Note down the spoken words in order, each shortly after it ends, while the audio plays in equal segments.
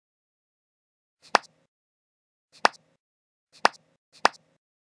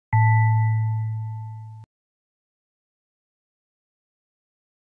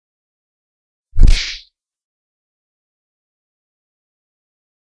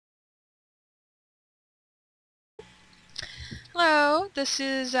Hello, this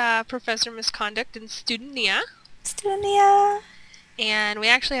is Professor Misconduct and Student Nia, Student Niea. and we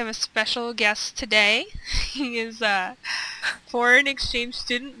actually have a special guest today. He is foreign exchange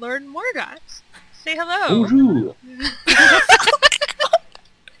student LordMorgot. Say hello. Bonjour.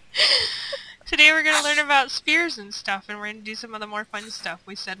 Today we're going to learn about spears and stuff, and we're going to do some of the more fun stuff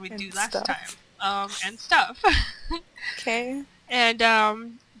we said we'd do last time. And stuff. Okay.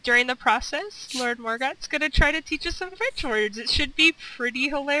 And during the process, LordMorgot's going to try to teach us some French words. It should be pretty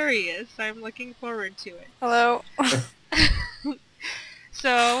hilarious. I'm looking forward to it. Hello.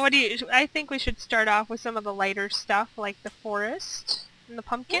 So, I think we should start off with some of the lighter stuff, like the forest and the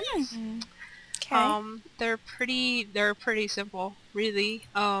pumpkins. Okay. They're pretty simple, really.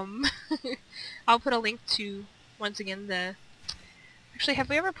 I'll put a link to, once again, actually, have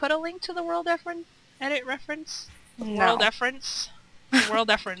we ever put a link to the edit reference? No. World reference? The world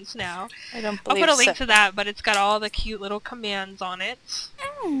reference now. I don't I'll believe put a link so. to that, but it's got all the cute little commands on it.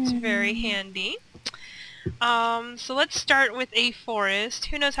 It's very handy. So let's start with a forest.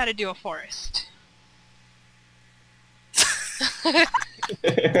 Who knows how to do a forest?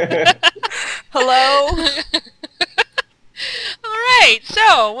 Hello. Alright,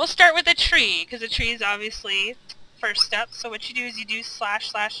 so we'll start with a tree, because a tree is obviously first step. So what you do is you do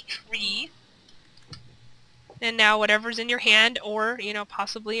 / tree. And now whatever's in your hand, or,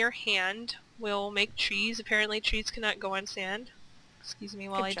 possibly your hand, will make trees. Apparently trees cannot go on sand. Excuse me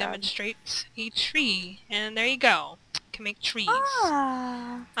while I demonstrate a tree. And there you go. Can make trees.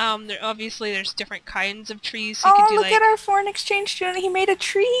 Ah. Obviously there's different kinds of trees. So you can do look at our foreign exchange student. He made a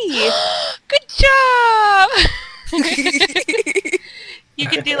tree. Good job! You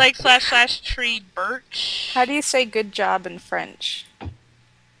can do like / tree birch. How do you say good job in French?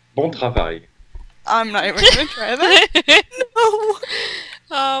 Bon travail. I'm not even gonna try that.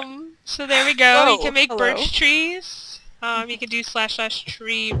 No. So there we go. Whoa, you can make hello. birch trees. You can do /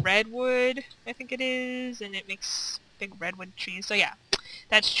 tree redwood, I think it is, and it makes big redwood trees. So yeah,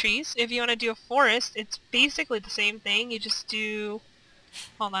 that's trees. If you want to do a forest, it's basically the same thing. You just do...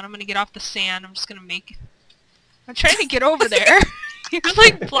 Hold on, I'm going to get off the sand. I'm trying to get over there. You're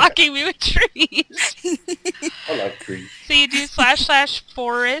like blocking me with trees. I like trees. So you do /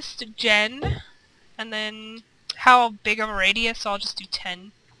 forest gen, and then how big of a radius, so I'll just do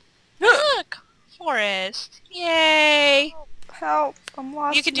 10. Look! Forest. Yay! Help. I'm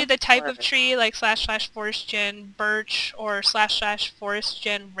lost. You can do the type of tree, like / forest gen birch, or / forest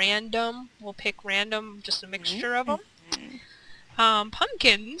gen random. We'll pick random, just a mixture of them.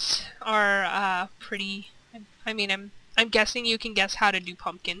 Pumpkins are pretty... I'm guessing you can guess how to do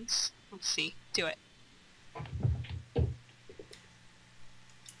pumpkins. Let's see. Do it.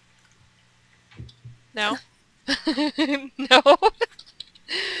 No? No?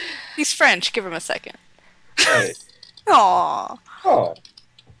 He's French. Give him a second. Hey. Aww. Oh.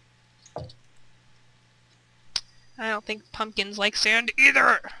 I don't think pumpkins like sand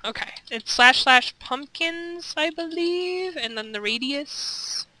either. Okay. It's / pumpkins, I believe, and then the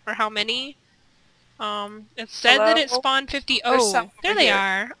radius for how many. It said that it spawned 50. Oh, there they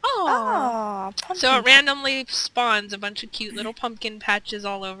are. Oh. So it randomly spawns a bunch of cute little pumpkin patches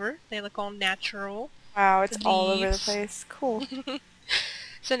all over. They look all natural. Wow, it's all over the Leaves. place. Cool.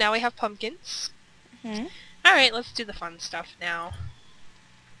 So now we have pumpkins. Alright, let's do the fun stuff now.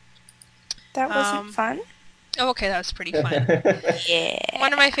 That wasn't fun? Oh, okay, that was pretty fun. Yeah.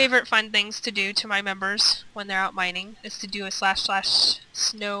 One of my favorite fun things to do to my members when they're out mining is to do a /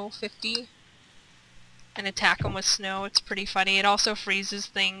 snow 50 and attack them with snow. It's pretty funny. It also freezes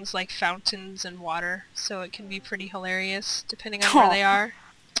things like fountains and water, so it can be pretty hilarious depending on where they are.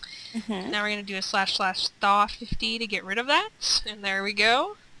 Now we're going to do a / thaw 50 to get rid of that, and there we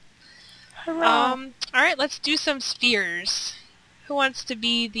go. Alright, let's do some spears. Who wants to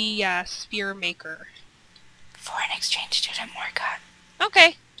be the spear maker? Foreign exchange student Morgot.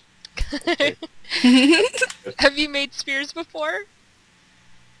 Okay. Have you made spears before?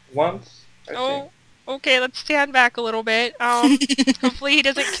 Once, I think. Okay, let's stand back a little bit. Hopefully he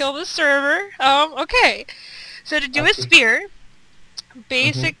doesn't kill the server. Okay. So to do a spear,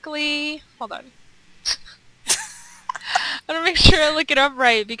 basically... Hold on. I want to make sure I look it up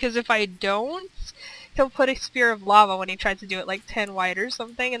right, because if I don't, he'll put a spear of lava when he tries to do it like 10 wide or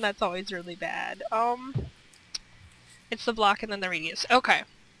something, and that's always really bad. It's the block and then the radius. Okay.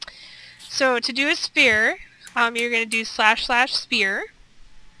 So to do a spear, you're going to do / spear.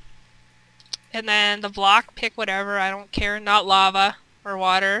 And then the block, pick whatever, I don't care, not lava or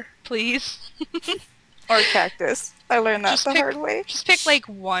water, please. Or cactus. I learned that the hard way. Just pick like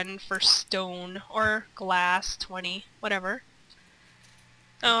 1 for stone or glass, 20, whatever.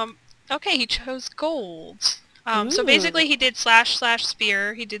 Okay, he chose gold. So basically he did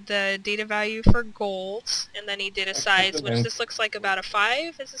 //sphere, he did the data value for gold, and then he did a size, which this looks like about a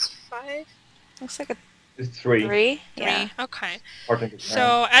 5. Is this 5? Looks like a It's 3. 3. 3, Yeah. okay. Part of the ground.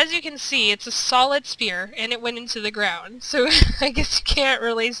 So as you can see, it's a solid sphere, and it went into the ground. So I guess you can't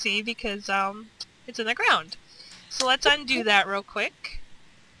really see because it's in the ground. So let's undo that real quick.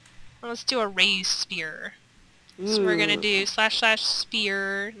 Let's do a raised sphere. So we're gonna do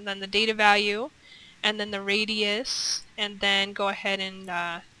 //sphere, and then the data value, and then the radius, and then go ahead and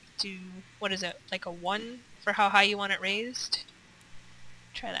do, what is it, like a 1 for how high you want it raised?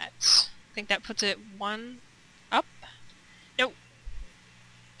 Try that. I think that puts it 1 up. Nope.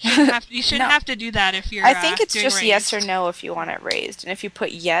 You shouldn't have to do that if you're I think it's doing just raised. yes or no if you want it raised. And if you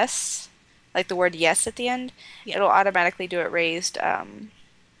put yes, like the word yes at the end, Yeah. it'll automatically do it raised.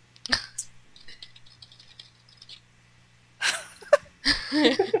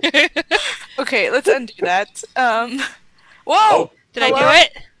 Okay, let's undo that. Whoa! Oh. Did I do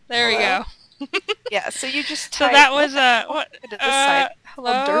it? There we Hello? go. Yeah, so you just So type... that was what? Look at this side.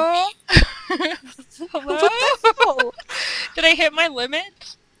 Hello? Hello? What the hell? Did I hit my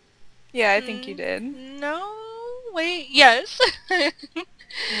limit? Yeah, I think you did. No. Wait. Yes.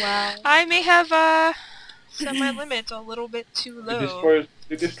 Wow. I may have set my limit a little bit too low.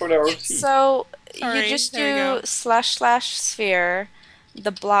 You destroyed our seed. So Sorry, you just there we do //sphere,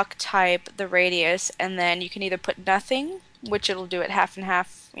 the block type, the radius, and then you can either put nothing, which it'll do it half and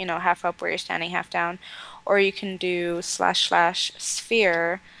half, you know, half up where you're standing, half down, or you can do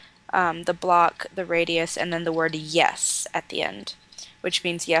 //sphere, the block, the radius, and then the word yes at the end, which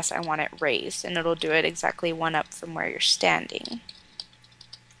means yes, I want it raised, and it'll do it exactly 1 up from where you're standing.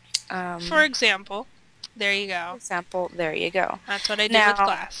 For example, there you go. Example, there you go. That's what I did Now- with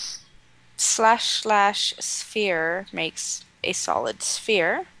glass. //sphere makes a solid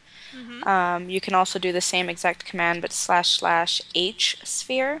sphere. Mm-hmm. You can also do the same exact command, but //h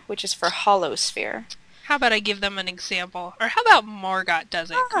sphere, which is for hollow sphere. How about I give them an example? Or how about Morgot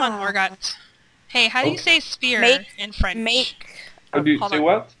does it? Come on, Morgot. Hey, how do you say sphere in French? How do you hold say on.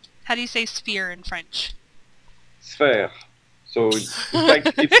 what? How do you say sphere in French? Sphere. So it's like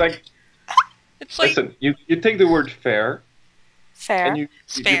It's like listen, you take the word fair Fair. and you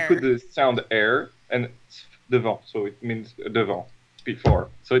Spare. put the sound air and devant, so it means devant before.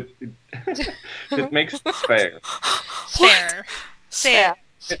 So it makes sphere. sphere. Sphere.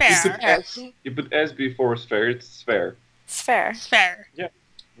 Sphere. You put S before sphere, it's sphere. Sphere. Sphere.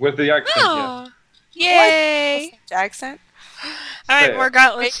 With the accent, yeah. Oh, yay! Accent. Alright, Sphere.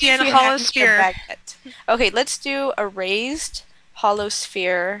 Morgot, let's see a Maybe you hollow hand me a sphere. baguette. Okay, let's do a raised hollow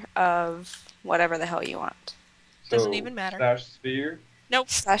sphere of whatever the hell you want. Doesn't So, even matter. /sphere. Nope.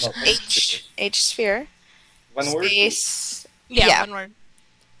 /H sphere. One word. Space. Yeah, one word.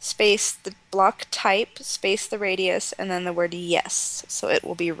 Space the block type, space the radius, and then the word yes. So it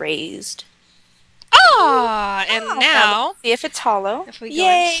will be raised. Ah! And now, See if it's hollow. if we go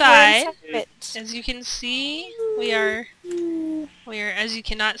Yay, inside, we're inside it. as you can see, we are, as you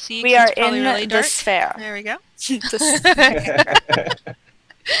cannot see, We 'cause are it's probably in really the dark. sphere. There we go.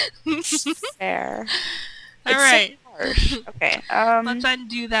 The sphere. Alright, Harsh. Okay. let's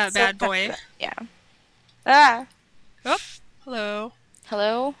undo that bad boy. Yeah. Ah. Hello.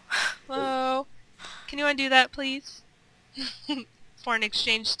 Hello. Hello. Can you undo that, please? Foreign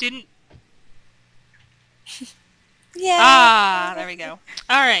exchange student. Yeah. Ah, there we go.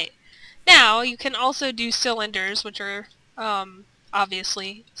 Alright. Now, you can also do cylinders, which are,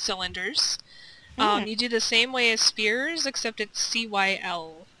 obviously, cylinders. You do the same way as spheres, except it's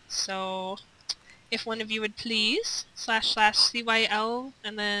CYL. So, if one of you would please, //CYL,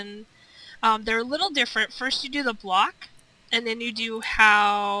 and then, they're a little different. First you do the block, and then you do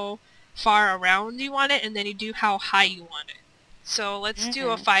how far around you want it, and then you do how high you want it. So let's do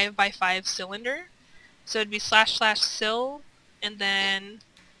a 5x5 cylinder. So it'd be //sil, and then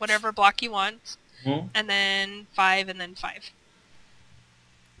whatever block you want, and then 5, and then 5.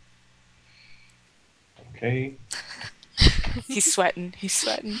 Okay. He's sweating. He's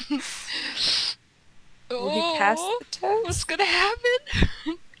sweating. Will he Oh, pass the test? what's gonna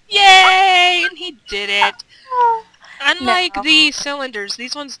happen? Yay! And he did it! Unlike No. the cylinders,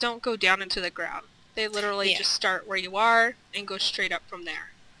 these ones don't go down into the ground. They literally Yeah. just start where you are and go straight up from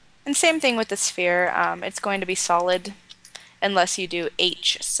there. And same thing with the sphere. It's going to be solid unless you do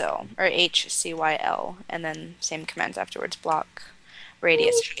HCyl or HCYL, and then same commands afterwards: block,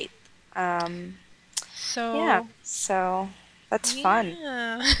 radius, height. So Yeah. So that's fun.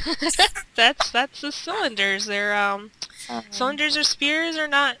 Yeah. that's the cylinders. They're cylinders or spheres are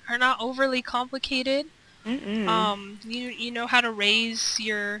not overly complicated. You know how to raise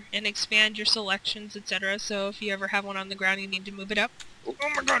and expand your selections, etc. So if you ever have one on the ground, you need to move it up. Oh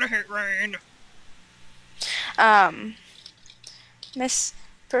my god, I hate rain. Miss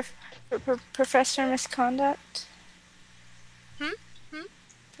Professor Misconduct.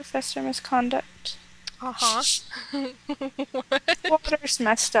 Professor Misconduct. Uh-huh. Water's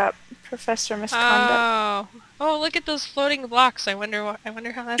messed up. Professor Misconduct. Oh, look at those floating blocks. I wonder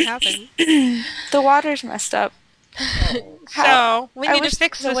how that happened. The water's messed up. So, we need to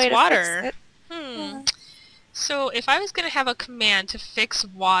fix there's a this way to water. fix it. Yeah. So, if I was going to have a command to fix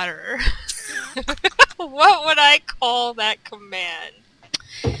water, what would I call that command?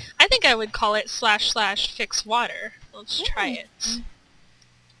 I think I would call it / fix water. Let's try it.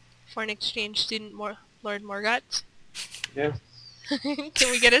 Foreign exchange student LordMorgot. Yes.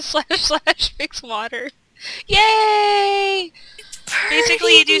 Can we get a / fix water? Yay!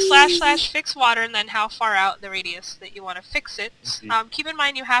 Basically, you do / fix water and then how far out the radius that you want to fix it. Keep in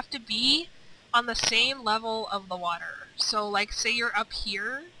mind you have to be on the same level of the water. So, like, say you're up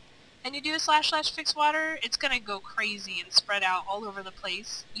here and you do a / fix water, it's gonna go crazy and spread out all over the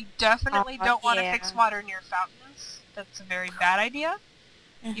place. You definitely don't want to fix water near fountains. That's a very bad idea.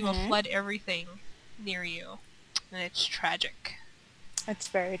 You will flood everything near you, and it's tragic. It's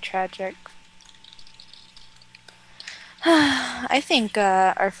very tragic. I think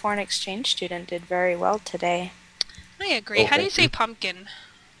our foreign exchange student did very well today. I agree. How do you say pumpkin?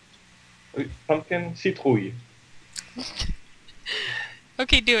 Pumpkin, citrouille.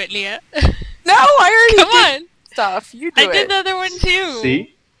 Okay, do it, Leah. No, I already Come on. Stuff. You do it. I did the other one too.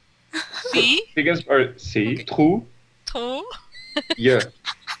 C. C. Begins are C. Okay. Trou. Trou. Yeah.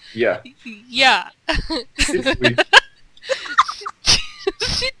 Yeah. Yeah. Citrouille.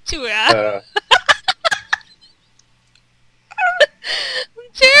 Citrouille. I'm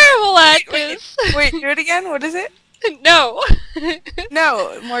terrible at this. Wait, do it again. What is it? No.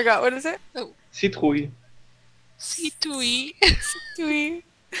 No, Morgot. What is it? Oh. Citrouille. Citrouille. Citrouille.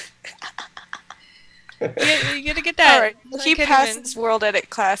 You gotta get that. Alright, he passes world edit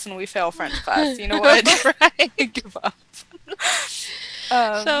class and we fail French class. You know what? Right. Give up.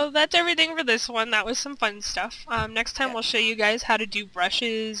 So that's everything for this one. That was some fun stuff. Next time we'll show you guys how to do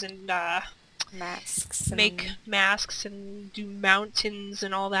brushes and masks. Make masks and do mountains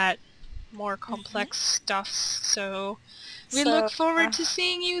and all that more complex stuff. So we look forward to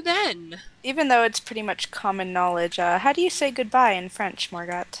seeing you then. Even though it's pretty much common knowledge, how do you say goodbye in French,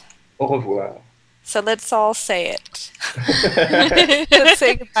 Morgot? Au revoir. So let's all say it. Let's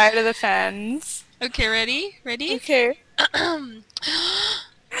say goodbye to the fans. Okay, ready? Ready? Okay.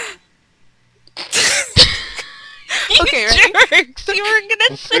 Okay, ready? Jerks! You were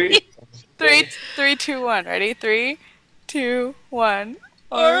gonna say 3, 2, 1. Ready? 3, 2, 1.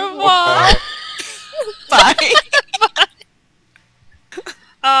 Au revoir. Bye.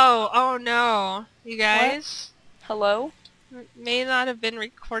 Oh no. You guys? What? Hello? May not have been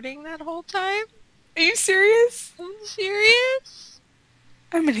recording that whole time. Are you serious? I'm serious?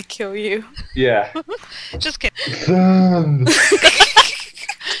 I'm gonna kill you. Yeah. Just kidding.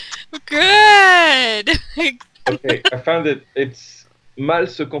 Good! Okay, I found it. It's mal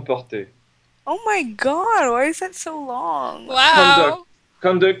se comporter. Oh my god, why is that so long? Wow!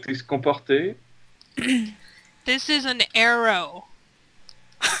 Conduct is comporter. This is an arrow.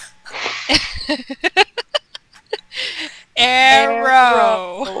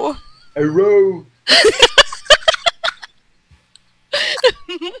 Arrow! Arrow!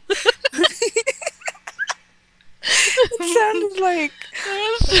 It sounded like...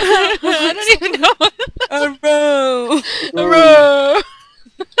 I don't even know. Arrow! Arrow!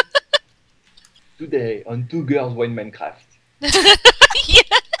 Today on Two Girls One Minecraft.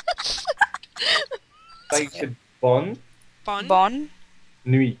 Yes! I said bon. Bon? Bon?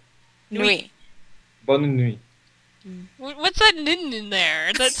 Nuit. Nuit. Bonne nuit. What's that nin in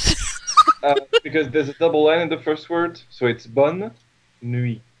there? That's... Because there's a double N in the first word, so it's bonne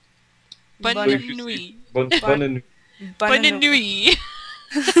nuit. Bonne nuit. Bonne nuit. Bonne nuit.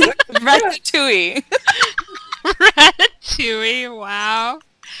 Ratatouille. Ratatouille, wow.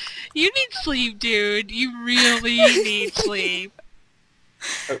 You need sleep, dude. You really need sleep.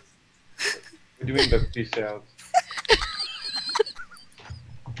 We're doing the peace out.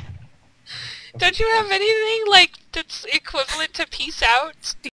 Don't you have anything like that's equivalent to peace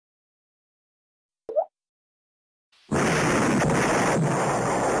out?